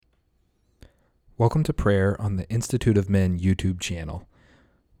Welcome to prayer on the Institute of Men YouTube channel.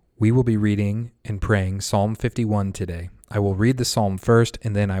 We will be reading and praying Psalm 51 today. I will read the psalm first,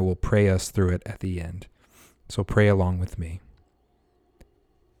 and then I will pray us through it at the end. So pray along with me.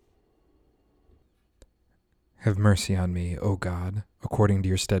 Have mercy on me, O God, according to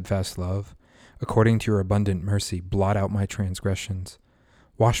your steadfast love. According to your abundant mercy, blot out my transgressions.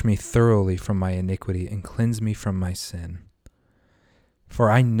 Wash me thoroughly from my iniquity and cleanse me from my sin. For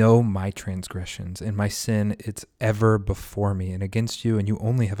I know my transgressions, and my sin, it's ever before me. And against you, and you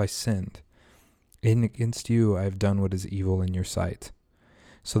only have I sinned. And against you I have done what is evil in your sight,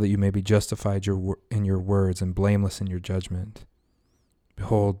 so that you may be justified in your words and blameless in your judgment.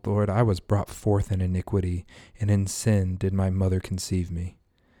 Behold, Lord, I was brought forth in iniquity, and in sin did my mother conceive me.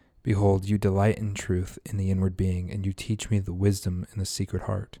 Behold, you delight in truth in the inward being, and you teach me the wisdom in the secret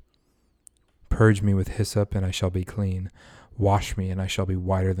heart. Purge me with hyssop, and I shall be clean. Wash me, and I shall be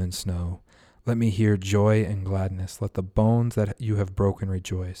whiter than snow. Let me hear joy and gladness. Let the bones that you have broken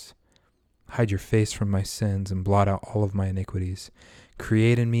rejoice. Hide your face from my sins, and blot out all of my iniquities.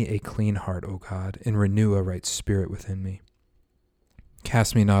 Create in me a clean heart, O God, and renew a right spirit within me.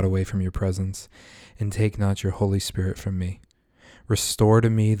 Cast me not away from your presence, and take not your Holy Spirit from me. Restore to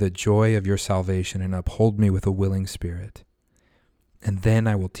me the joy of your salvation, and uphold me with a willing spirit. And then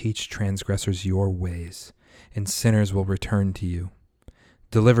I will teach transgressors your ways, and sinners will return to you.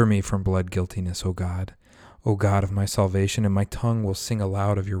 Deliver me from blood guiltiness, O God of my salvation, and my tongue will sing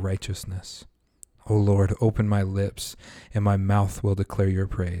aloud of your righteousness. O Lord, open my lips, and my mouth will declare your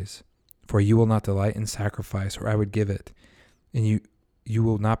praise. For you will not delight in sacrifice, or I would give it, and you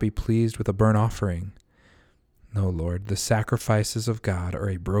will not be pleased with a burnt offering. No, Lord, the sacrifices of God are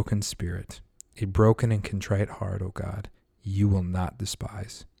a broken spirit, a broken and contrite heart, O God, you will not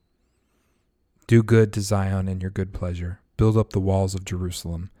despise. Do good to Zion in your good pleasure. Build up the walls of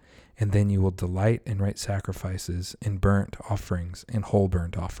Jerusalem, and then you will delight in right sacrifices, in burnt offerings, and whole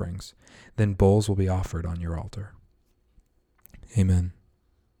burnt offerings. Then bulls will be offered on your altar. Amen.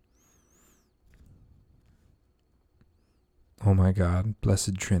 O my God,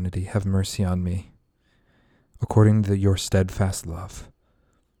 blessed Trinity, have mercy on me, according to your steadfast love.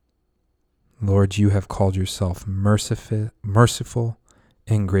 Lord, you have called yourself merciful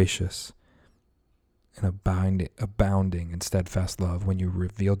and gracious, and abounding in steadfast love when you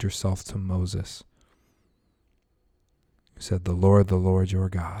revealed yourself to Moses. You said, the Lord your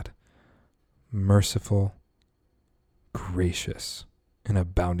God, merciful, gracious, and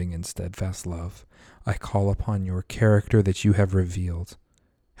abounding in steadfast love. I call upon your character that you have revealed.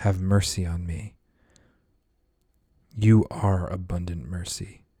 Have mercy on me. You are abundant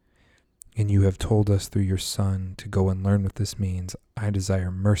mercy, and you have told us through your Son to go and learn what this means. I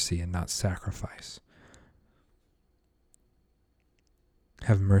desire mercy and not sacrifice.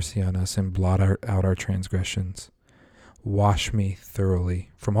 Have mercy on us and blot out our transgressions. Wash me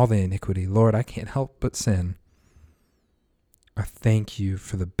thoroughly from all the iniquity. Lord, I can't help but sin. I thank you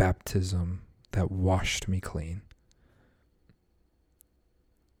for the baptism that washed me clean.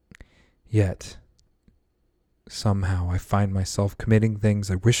 Yet, somehow I find myself committing things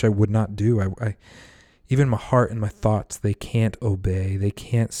I wish I would not do. I even my heart and my thoughts, they can't obey. They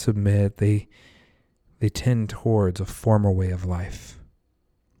can't submit. They tend towards a former way of life.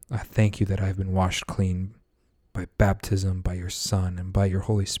 I thank you that I've been washed clean by baptism, by your Son, and by your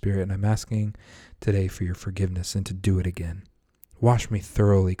Holy Spirit, and I'm asking today for your forgiveness and to do it again. Wash me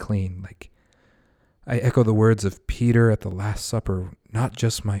thoroughly clean. Like I echo the words of Peter at the Last Supper, not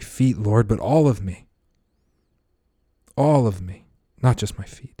just my feet, Lord, but all of me. All of me, not just my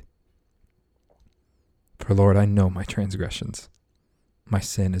feet. For Lord, I know my transgressions. My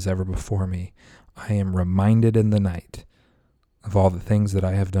sin is ever before me. I am reminded in the night of all the things that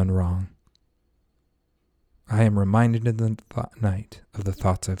I have done wrong. I am reminded in the night of the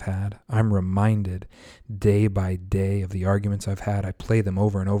thoughts I've had. I'm reminded day by day of the arguments I've had. I play them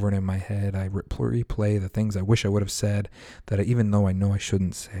over and over in my head. I replay the things I wish I would have said even though I know I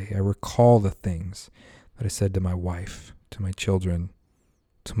shouldn't say. I recall the things that I said to my wife, to my children,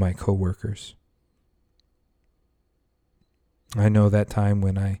 to my coworkers. I know that time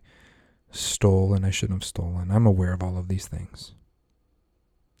when I stole and I shouldn't have stolen. I'm aware of all of these things.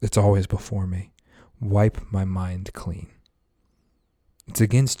 It's always before me. Wipe my mind clean. It's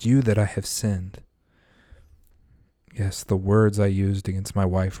against you that I have sinned. Yes, the words I used against my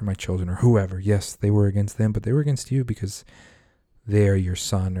wife or my children or whoever, yes, they were against them, but they were against you because they are your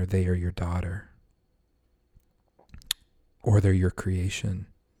son or they are your daughter. Or they're your creation.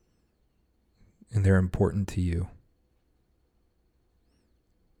 And they're important to you.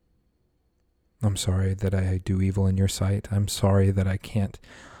 I'm sorry that I do evil in your sight. I'm sorry that I can't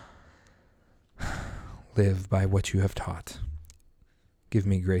live by what you have taught. Give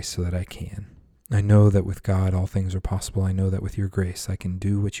me grace so that I can. I know that with God all things are possible. I know that with your grace I can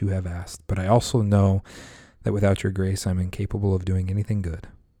do what you have asked, but I also know that without your grace I'm incapable of doing anything good.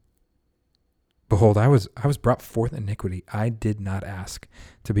 Behold, I was brought forth in iniquity. I did not ask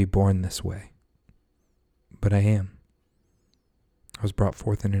to be born this way, but I am. I was brought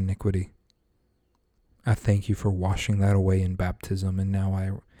forth in iniquity. I thank you for washing that away in baptism, and now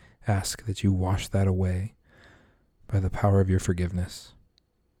I ask that you wash that away by the power of your forgiveness.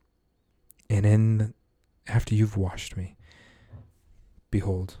 And after you've washed me,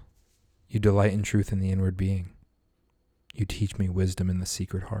 behold, you delight in truth in the inward being. You teach me wisdom in the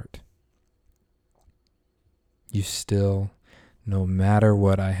secret heart. You still, no matter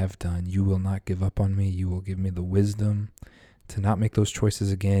what I have done, you will not give up on me. You will give me the wisdom to not make those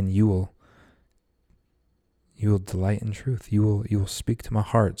choices again. You will delight in truth. You will speak to my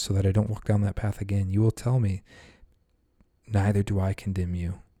heart so that I don't walk down that path again. You will tell me, neither do I condemn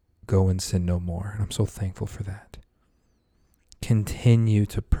you. Go and sin no more. And I'm so thankful for that. Continue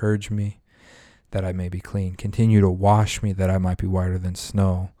to purge me that I may be clean. Continue to wash me that I might be whiter than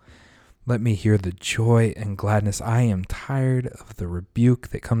snow. Let me hear the joy and gladness. I am tired of the rebuke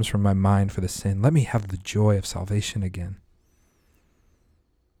that comes from my mind for the sin. Let me have the joy of salvation again.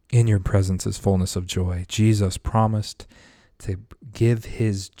 In your presence is fullness of joy. Jesus promised to give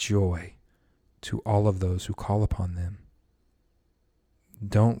his joy to all of those who call upon them.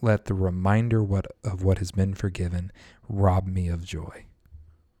 Don't let the reminder of what has been forgiven rob me of joy.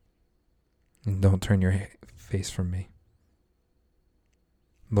 And don't turn your face from me.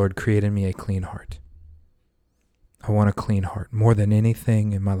 Lord, create in me a clean heart. I want a clean heart. More than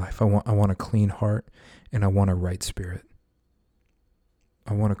anything in my life, I want a clean heart, and I want a right spirit.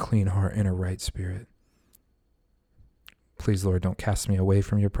 I want a clean heart and a right spirit. Please, Lord, don't cast me away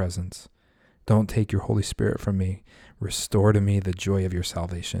from your presence. Don't take your Holy Spirit from me. Restore to me the joy of your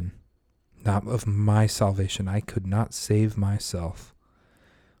salvation. Not of my salvation. I could not save myself.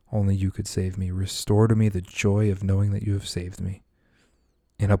 Only you could save me. Restore to me the joy of knowing that you have saved me.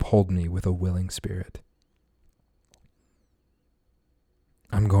 And uphold me with a willing spirit.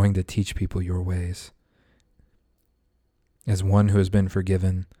 I'm going to teach people your ways. As one who has been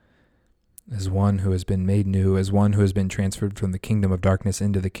forgiven, as one who has been made new, as one who has been transferred from the kingdom of darkness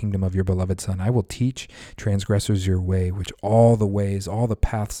into the kingdom of your beloved Son, I will teach transgressors your way, which all the ways, all the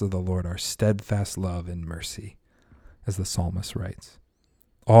paths of the Lord are steadfast love and mercy, as the psalmist writes.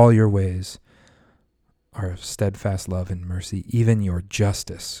 All your ways are of steadfast love and mercy. Even your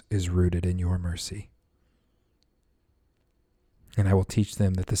justice is rooted in your mercy. And I will teach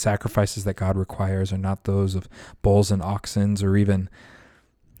them that the sacrifices that God requires are not those of bulls and oxen, or even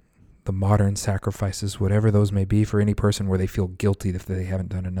the modern sacrifices, whatever those may be for any person where they feel guilty if they haven't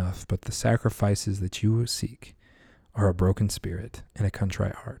done enough. But the sacrifices that you seek are a broken spirit and a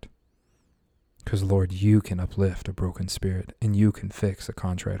contrite heart. Because, Lord, you can uplift a broken spirit and you can fix a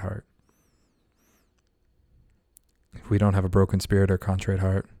contrite heart. If we don't have a broken spirit or contrite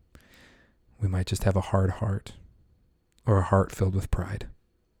heart, we might just have a hard heart or a heart filled with pride.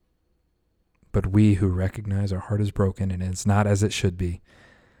 But we who recognize our heart is broken and it's not as it should be,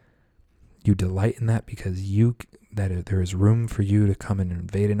 you delight in that because there is room for you to come and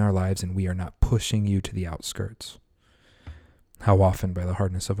invade in our lives, and we are not pushing you to the outskirts. How often by the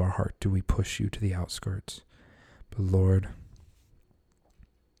hardness of our heart do we push you to the outskirts? But Lord,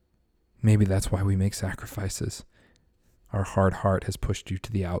 maybe that's why we make sacrifices. Our hard heart has pushed you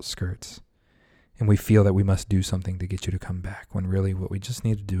to the outskirts, and we feel that we must do something to get you to come back, when really what we just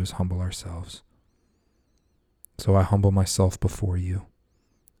need to do is humble ourselves. So I humble myself before you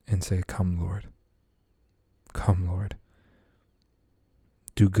and say, come, Lord. Come, Lord.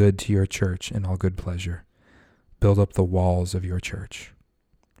 Do good to your church in all good pleasure. Build up the walls of your church.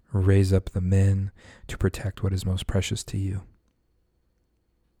 Raise up the men to protect what is most precious to you.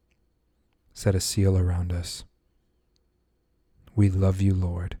 Set a seal around us. We love you,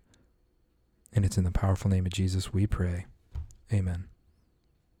 Lord. And it's in the powerful name of Jesus we pray. Amen.